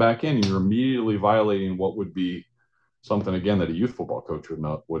brought him back in and you're immediately violating what would be something again that a youth football coach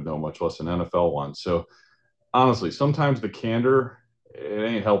would know, much less an NFL one. So honestly, sometimes the candor, it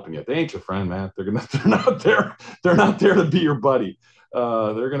ain't helping you. They ain't your friend, man. They're not there. They're not there to be your buddy.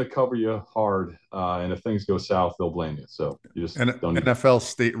 They're gonna cover you hard, and if things go south, they'll blame you. So you just and don't. NFL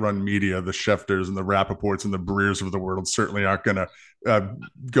state-run media, the Schefters and the Rappaports and the Breers of the world certainly aren't going to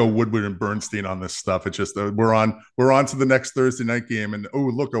go Woodward and Bernstein on this stuff. It's just we're on to the next Thursday night game, and oh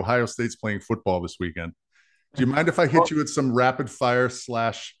look, Ohio State's playing football this weekend. Do you mind if I hit you with some rapid fire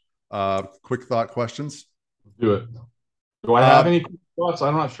 / quick thought questions? Do it. Do I have any quick thoughts?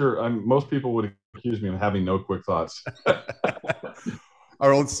 I'm not sure. Most people would accuse me of having no quick thoughts. All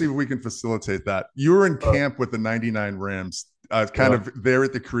right, let's see if we can facilitate that. You were in camp with the 99 Rams, kind of there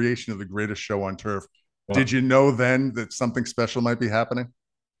at the creation of the greatest show on turf. Yeah. Did you know then that something special might be happening?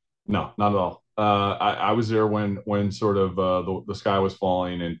 No, not at all. I was there when sort of the sky was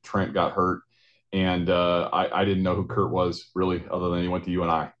falling and Trent got hurt. And I didn't know who Kurt was really, other than he went to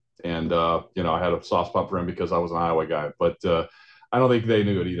UNI. And, I had a soft spot for him because I was an Iowa guy. But I don't think they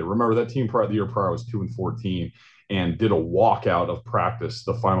knew it either. Remember, that team the year prior was 2-14 and did a walkout of practice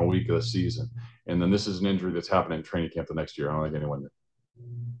the final week of the season. And then this is an injury that's happening in training camp the next year. I don't think anyone knew.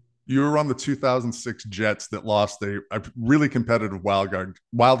 You were on the 2006 Jets that lost a really competitive wild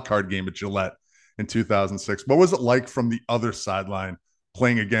card game at Gillette in 2006. What was it like from the other sideline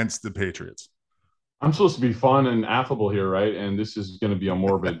playing against the Patriots? I'm supposed to be fun and affable here, right? And this is going to be a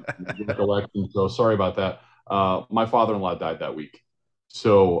morbid recollection. So sorry about that. My father-in-law died that week.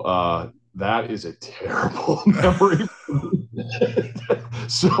 So that is a terrible memory.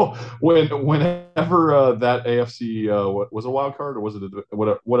 So whenever that AFC was a wild card, or was it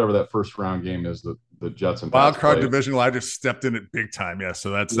whatever that first round game is, the Jets and wild card divisional, I just stepped in it big time. Yeah,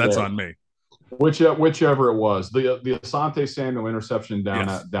 so that's on me. Whichever it was, the Asante Samuel interception down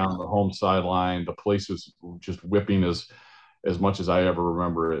the home sideline, the place was just whipping as much as I ever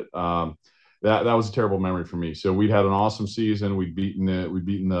remember it. That was a terrible memory for me. So we'd had an awesome season. We'd beaten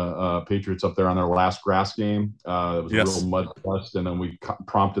the Patriots up there on their last grass game. It was a real mud fest, and then we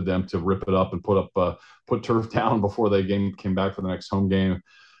prompted them to rip it up and put turf down before they came back for the next home game.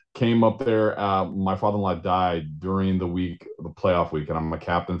 Came up there. My father-in-law died during the playoff week, and I'm a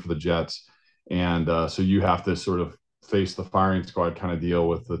captain for the Jets. And so you have to sort of face the firing squad kind of deal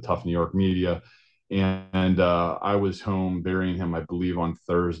with the tough New York media. And I was home burying him, I believe, on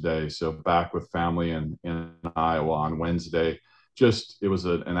Thursday. So back with family in Iowa on Wednesday. It was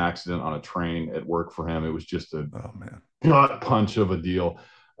an accident on a train at work for him. It was just a gut punch of a deal.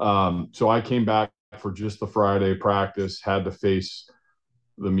 So I came back for just the Friday practice, had to face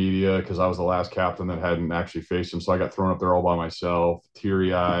the media because I was the last captain that hadn't actually faced him. So I got thrown up there all by myself,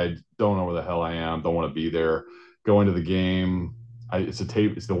 teary-eyed, don't know where the hell I am, don't want to be there. Go into the game. It's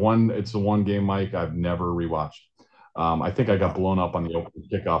the one game, Mike, I've never rewatched. I think I got blown up on the opening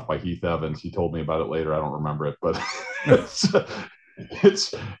kickoff by Heath Evans. He told me about it later. I don't remember it, but it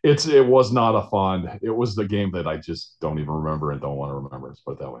was not a fun. It was the game that I just don't even remember and don't want to remember. Let's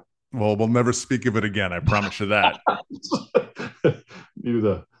put it that way. Well, we'll never speak of it again. I promise you that.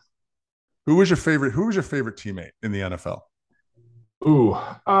 Who was your favorite teammate in the NFL? Ooh,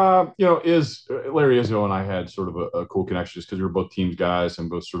 is Larry Izzo and I had sort of a cool connection just because we were both teams guys and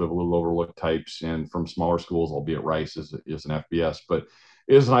both sort of a little overlooked types and from smaller schools, albeit Rice is an FBS, but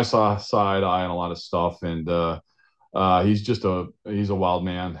Iz and I saw side eye on a lot of stuff. And he's a wild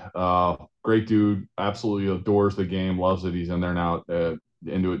man. Great dude. Absolutely adores the game, loves it. He's in there now,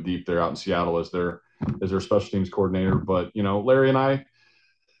 into it deep there out in Seattle as their special teams coordinator. But, Larry and I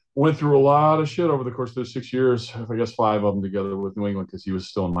went through a lot of shit over the course of those 6 years. I guess 5 of them together with New England because he was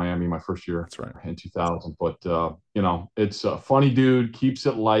still in Miami my first year. That's right. In 2000. But, it's a funny dude, keeps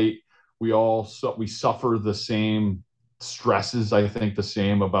it light. We suffer the same stresses, I think, the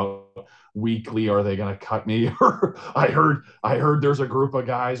same about weekly, are they going to cut me? Or I heard there's a group of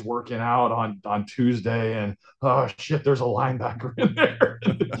guys working out on Tuesday and, oh, shit, there's a linebacker in there.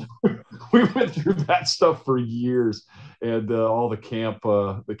 We went through that stuff for years. And all the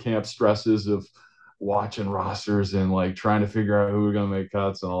camp stresses of watching rosters and like trying to figure out who we're going to make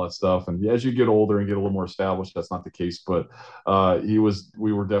cuts and all that stuff. And as you get older and get a little more established, that's not the case. But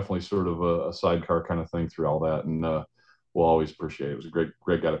we were definitely sort of a sidecar kind of thing through all that. And we'll always appreciate it. It was a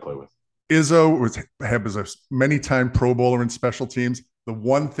great guy to play with. Izzo was a many-time Pro Bowler in special teams. The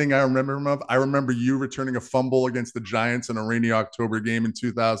one thing I remember you returning a fumble against the Giants in a rainy October game in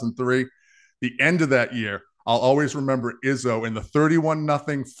 2003. The end of that year, I'll always remember Izzo in the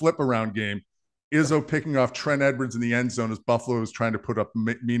 31-0 flip around game, Izzo picking off Trent Edwards in the end zone as Buffalo was trying to put up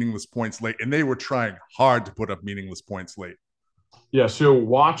meaningless points late. And they were trying hard to put up meaningless points late. Yeah. So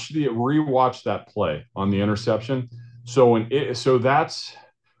rewatch that play on the interception. So that's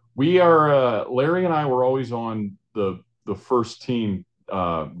we are Larry and I were always on the first team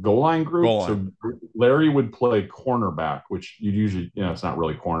goal line group. Goal line. So Larry would play cornerback, which you usually, it's not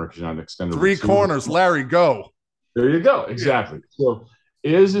really corner because you're not an extended Three receiver. corners, Larry, go. There you go. Exactly. Yeah. So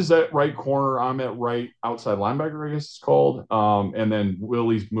is at right corner. I'm at right outside linebacker, I guess it's called. And then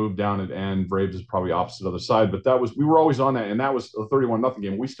Willie's moved down at end. Braves is probably opposite other side. But we were always on that, and that was a 31-0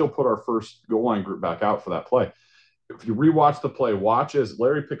 game. We still put our first goal line group back out for that play. If you rewatch the play, watch as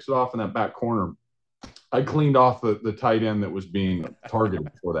Larry picks it off in that back corner. I cleaned off the tight end that was being targeted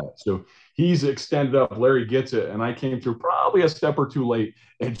for that. So he's extended up. Larry gets it, and I came through probably a step or two late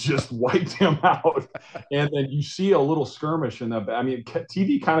and just wiped him out. And then you see a little skirmish in that. I mean,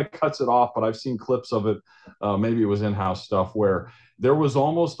 TV kind of cuts it off, but I've seen clips of it. Maybe it was in-house stuff where there was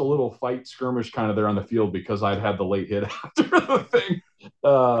almost a little fight skirmish kind of there on the field because I'd had the late hit after the thing.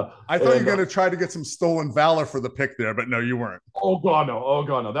 I thought you were going to try to get some stolen valor for the pick there, but no, you weren't. Oh God,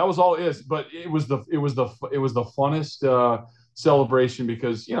 no. That was all it is. But it was the funnest celebration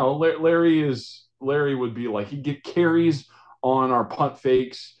because Larry would be like he'd get carries on our punt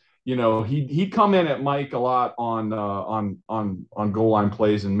fakes. He'd come in at Mike a lot on goal line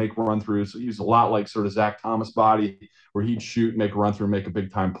plays and make run throughs. So he's a lot like sort of Zach Thomas body where he'd shoot, make a run through, make a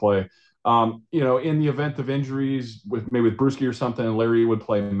big time play. In the event of injuries with Bruschi or something, Larry would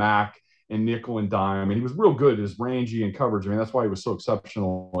play Mac and nickel and dime, and he was real good as rangy and coverage. I mean, that's why he was so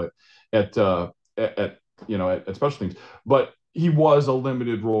exceptional at special teams. But he was a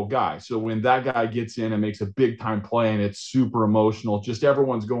limited role guy. So when that guy gets in and makes a big time play and it's super emotional, just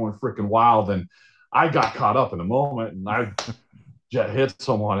everyone's going freaking wild. And I got caught up in the moment and I hit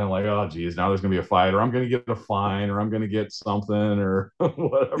someone and like, oh geez, now there's gonna be a fight, or I'm gonna get a fine, or I'm gonna get something, or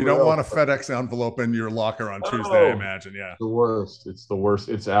whatever. You don't want a FedEx envelope in your locker on Tuesday, I imagine. Yeah. The worst. It's the worst.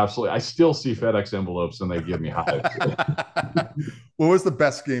 It's absolutely, I still see FedEx envelopes and they give me hives. What was the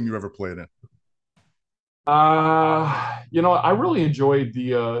best game you ever played in? I really enjoyed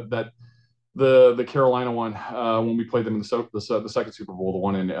the Carolina one when we played them in the second Super Bowl, the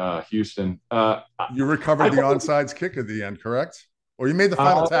one in Houston. You recovered the onside kick at the end, correct? Or you made the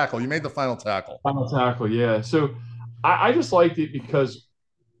final tackle. You made the final tackle. Final tackle, yeah. So I just liked it because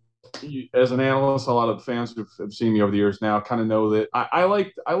as an analyst, a lot of fans who have seen me over the years now kind of know that I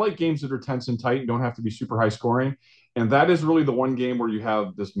like games that are tense and tight and don't have to be super high scoring. And that is really the one game where you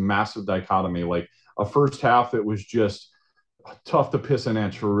have this massive dichotomy, like a first half that was just tough to piss an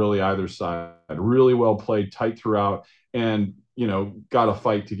inch for really either side. Really well played, tight throughout, and got a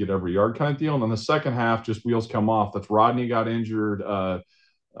fight to get every yard kind of deal. And then the second half, just wheels come off. That's Rodney got injured.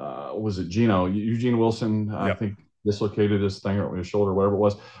 Was it Eugene Wilson? Yep. I think dislocated his thing or his shoulder, whatever it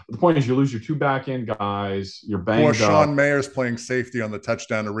was. But the point is, you lose your two back end guys. You're banged up. Sean Mayer's playing safety on the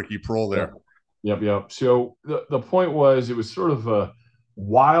touchdown to Ricky Prohl there. Yep. So the point was, it was sort of a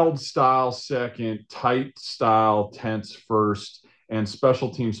wild style second, tight style, tense first, and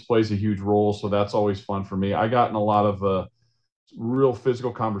special teams plays a huge role. So that's always fun for me. I got in a lot of real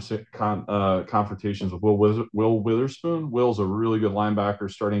physical confrontations with Will Witherspoon. Will's a really good linebacker,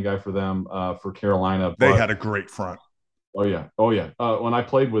 starting guy for them for Carolina. They had a great front. Oh yeah. When I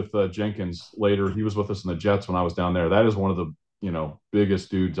played with Jenkins later, he was with us in the Jets when I was down there. That is one of the biggest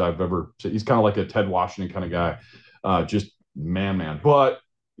dudes I've ever seen. He's kind of like a Ted Washington kind of guy, just man. But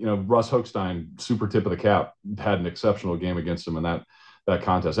Russ Hochstein, super tip of the cap, had an exceptional game against him in that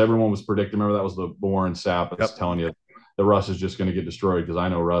contest. Everyone was predicting. Remember, that was the Warren Sapp. I was telling you that Russ is just going to get destroyed because I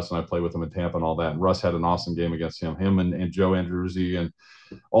know Russ and I played with him in Tampa and all that. And Russ had an awesome game against him. Him and Joe Andruzzi and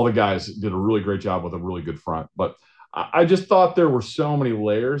all the guys did a really great job with a really good front. But I just thought there were so many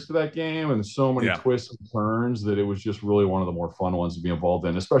layers to that game and so many twists and turns that it was just really one of the more fun ones to be involved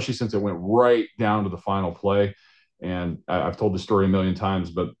in, especially since it went right down to the final play. And I've told the story a million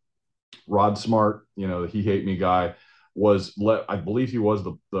times, but Rod Smart, the he hate me guy, I believe he was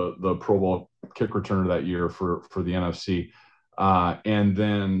the Pro Bowl kick returner that year for the NFC. And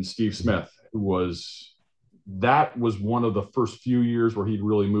then Steve Smith, who was one of the first few years where he'd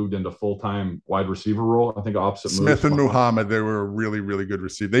really moved into full-time wide receiver role. I think opposite Smith and Muhammad, they were a really, really good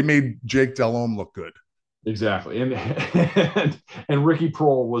receiver. They made Jake Delhomme look good. Exactly. And Ricky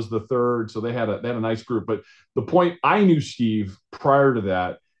Prohl was the third. So they had a nice group. But the point, I knew Steve prior to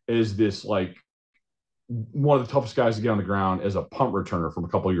that is this, like, one of the toughest guys to get on the ground as a punt returner from a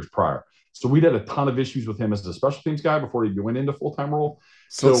couple of years prior. So we'd had a ton of issues with him as a special teams guy before he went into full-time role.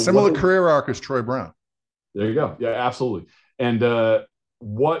 So similar career arc as Troy Brown. There you go. Yeah, absolutely. And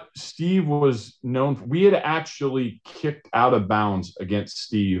what Steve was known for, we had actually kicked out of bounds against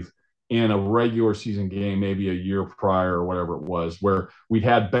Steve in a regular season game, maybe a year prior or whatever it was, where we'd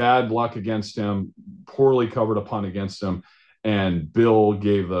had bad luck against him, poorly covered a punt against him, and Bill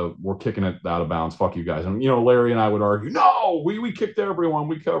gave we're kicking it out of bounds, fuck you guys. And, Larry and I would argue, no, we kicked everyone,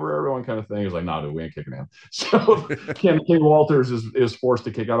 we cover everyone kind of thing. He's like, no, dude, we ain't kicking him. So Ken Walters is forced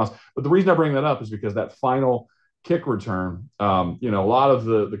to kick out us. But the reason I bring that up is because that final kick return, a lot of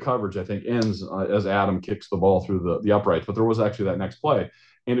the coverage, I think, ends as Adam kicks the ball through the uprights. But there was actually that next play.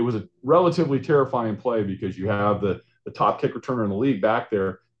 And it was a relatively terrifying play because you have the top kick returner in the league back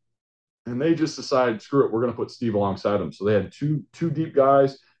there. And they just decided, screw it, we're going to put Steve alongside him. So they had two deep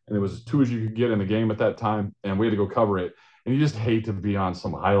guys, and it was as two as you could get in the game at that time, and we had to go cover it. And you just hate to be on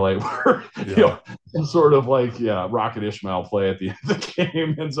some highlight where, some sort of Rocket Ishmael play at the end of the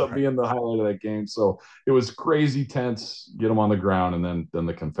game ends up being the highlight of that game. So it was crazy tense, get them on the ground, and then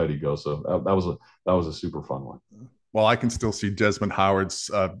the confetti goes. So that was a super fun one. Well, I can still see Desmond Howard's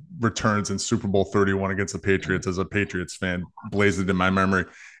returns in Super Bowl 31 against the Patriots as a Patriots fan blazed in my memory.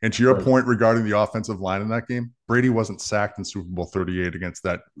 And to your point regarding the offensive line in that game, Brady wasn't sacked in Super Bowl 38 against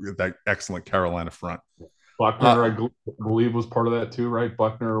that excellent Carolina front. Buckner, I believe, was part of that too, right?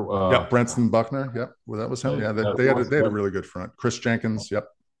 Buckner. Brenton Buckner. Yep. Well, that was him. Yeah, they had a really good front. Chris Jenkins. Yep.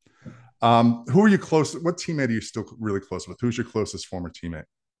 Who are you close? What teammate are you still really close with? Who's your closest former teammate?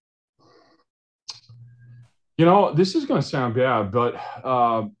 This is going to sound bad, but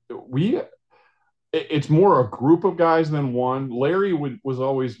it's more a group of guys than one. Larry was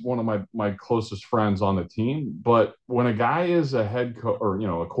always one of my closest friends on the team, but when a guy is a head coach or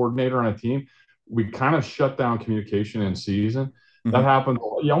a coordinator on a team, we kind of shut down communication in season. Mm-hmm. That happens.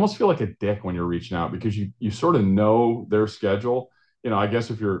 You almost feel like a dick when you're reaching out because you sort of know their schedule. I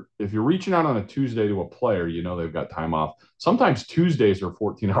guess if you're reaching out on a Tuesday to a player, they've got time off. Sometimes Tuesdays are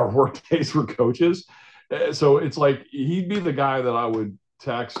 14-hour work days for coaches. So it's like he'd be the guy that I would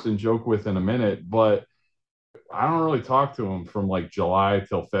text and joke with in a minute, but I don't really talk to him from like July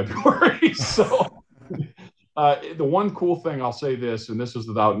till February. So the one cool thing, I'll say this, and this is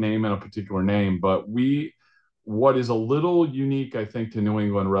without naming a particular name, but what is a little unique, I think, to New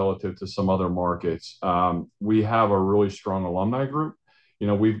England relative to some other markets, we have a really strong alumni group.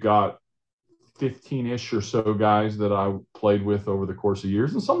 We've got 15-ish or so guys that I played with over the course of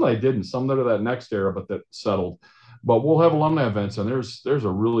years, and some that I didn't, some that are that next era, but that settled. But we'll have alumni events, and there's a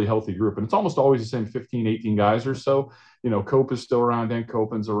really healthy group, and it's almost always the same 15, 18 guys or so. Cope is still around, Dan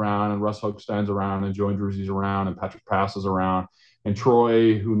Copen's around, and Russ Hochstein's around, and Joey Druzzi's around, and Patrick Pass is around, and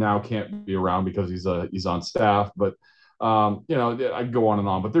Troy, who now can't be around because he's on staff. But I go on and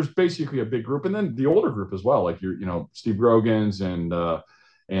on. But there's basically a big group, and then the older group as well, like Steve Grogan's and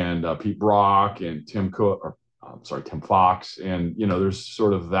Pete Brock and Tim Fox. And, there's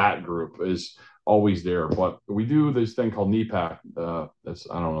sort of that group is always there. But we do this thing called NEPAC. I don't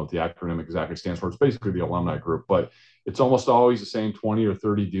know what the acronym exactly stands for. It's basically the alumni group, but it's almost always the same 20 or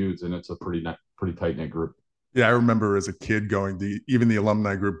 30 dudes. And it's a pretty tight-knit group. Yeah, I remember as a kid even the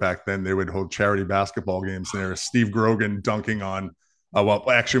alumni group back then, they would hold charity basketball games. And there was Steve Grogan dunking on,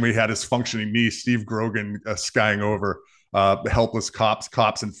 actually, we had his functioning knee, Steve Grogan skying over helpless cops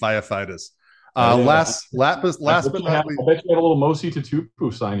and firefighters. Last but not least, I bet you had a little Mosi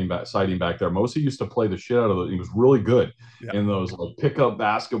Tatupu sighting back there. Mosi used to play the shit out of it. He was really good in those pickup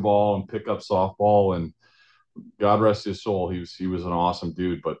basketball and pickup softball. And God rest his soul, he was an awesome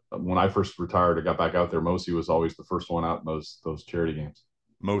dude. But when I first retired, I got back out there. Mosi was always the first one out in those charity games.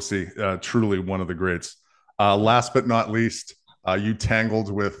 Mosi, truly one of the greats. Last but not least, you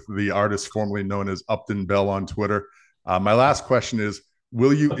tangled with the artist formerly known as Upton Bell on Twitter. My last question is,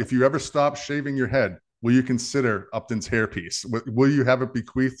 if you ever stop shaving your head, will you consider Upton's hairpiece? Will you have it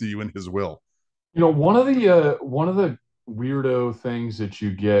bequeathed to you in his will? One of the weirdo things that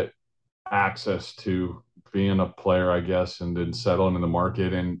you get access to being a player, I guess, and then settling in the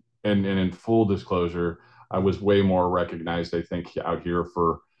market, and in full disclosure, I was way more recognized, I think, out here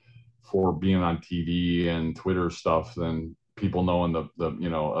for being on TV and Twitter stuff than people knowing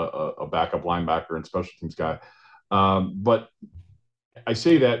a backup linebacker and special teams guy. But I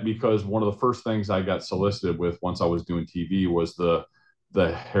say that because one of the first things I got solicited with once I was doing TV was the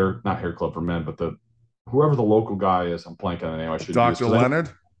not hair club for men, but whoever the local guy is, I'm blanking on the name. I should Dr. Leonard.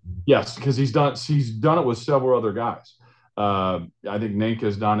 Yes, because he's done it with several other guys. I think Nank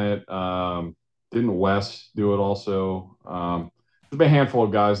has done it. Didn't Wes do it also? There's been a handful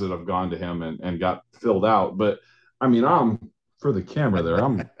of guys that have gone to him and got filled out. But I mean, for the camera there,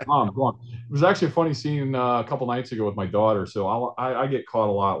 I'm gone. It was actually a funny scene a couple nights ago with my daughter. So I get caught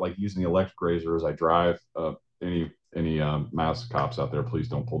a lot like using the electric razor as I drive. Any mass cops out there, please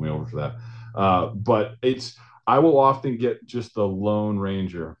don't pull me over for that. But I will often get just the Lone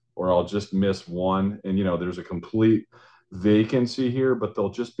Ranger or I'll just miss one. And, there's a complete vacancy here, but there'll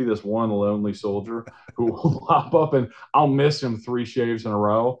just be this one lonely soldier who will pop up and I'll miss him 3 shaves in a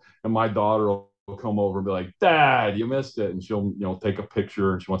row. And my daughter will come over and be like, Dad, you missed it. And she'll, take a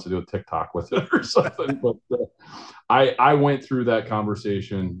picture and she wants to do a TikTok with it or something. But I went through that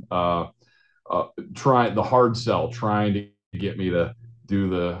conversation, trying the hard sell, trying to get me to do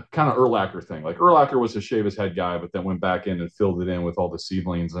the kind of Urlacher thing. Like Urlacher was a shave his head guy, but then went back in and filled it in with all the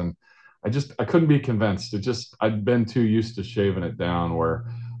seedlings. And I couldn't be convinced. I'd been too used to shaving it down where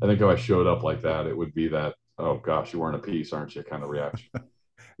I think if I showed up like that, it would be that, oh gosh, you weren't a piece, aren't you? Kind of reaction.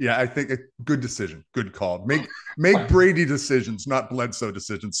 Yeah, I think a good decision, good call. Make Brady decisions, not Bledsoe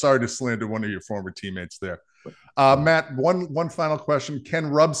decisions. Sorry to slander one of your former teammates there. Matt, one final question: can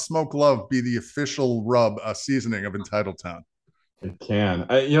Rub Smoke Love be the official rub seasoning of Entitled Town? It can,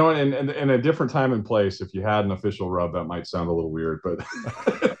 in a different time and place. If you had an official rub, that might sound a little weird, but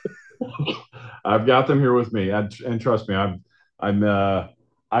I've got them here with me, and trust me,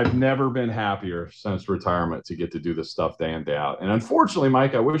 I've never been happier since retirement to get to do this stuff day in, day out. And unfortunately,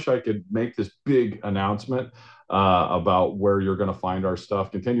 Mike, I wish I could make this big announcement about where you're going to find our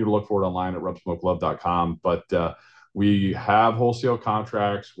stuff. Continue to look for it online at rubsmokelove.com. But we have wholesale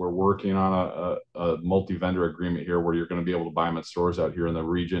contracts. We're working on a multi-vendor agreement here where you're going to be able to buy them at stores out here in the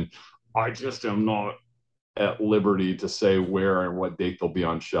region. I just am not at liberty to say where and what date they'll be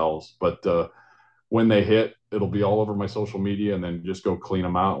on shelves. But when they hit, it'll be all over my social media, and then just go clean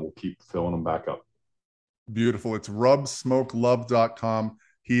them out and we'll keep filling them back up. Beautiful. It's rubsmokelove.com.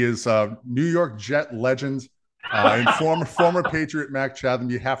 He is a New York Jet legend and former Patriot Mac Chatham.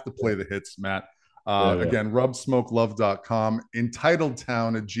 You have to play the hits, Matt. Again, rubsmokelove.com,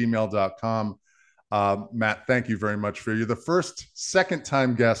 entitledtown@gmail.com. Matt, thank you very much you're the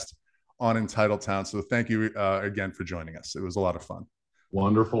second-time guest on Entitled Town. So thank you again for joining us. It was a lot of fun.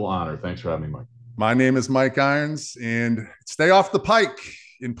 Wonderful honor. Thanks for having me, Mike. My name is Mike Irons, and stay off the pike.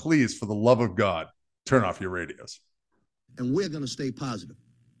 And please, for the love of God, turn off your radios. And we're going to stay positive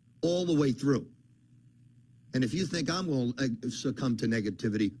all the way through. And if you think I'm going to succumb to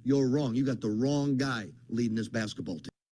negativity, you're wrong. You got the wrong guy leading this basketball team.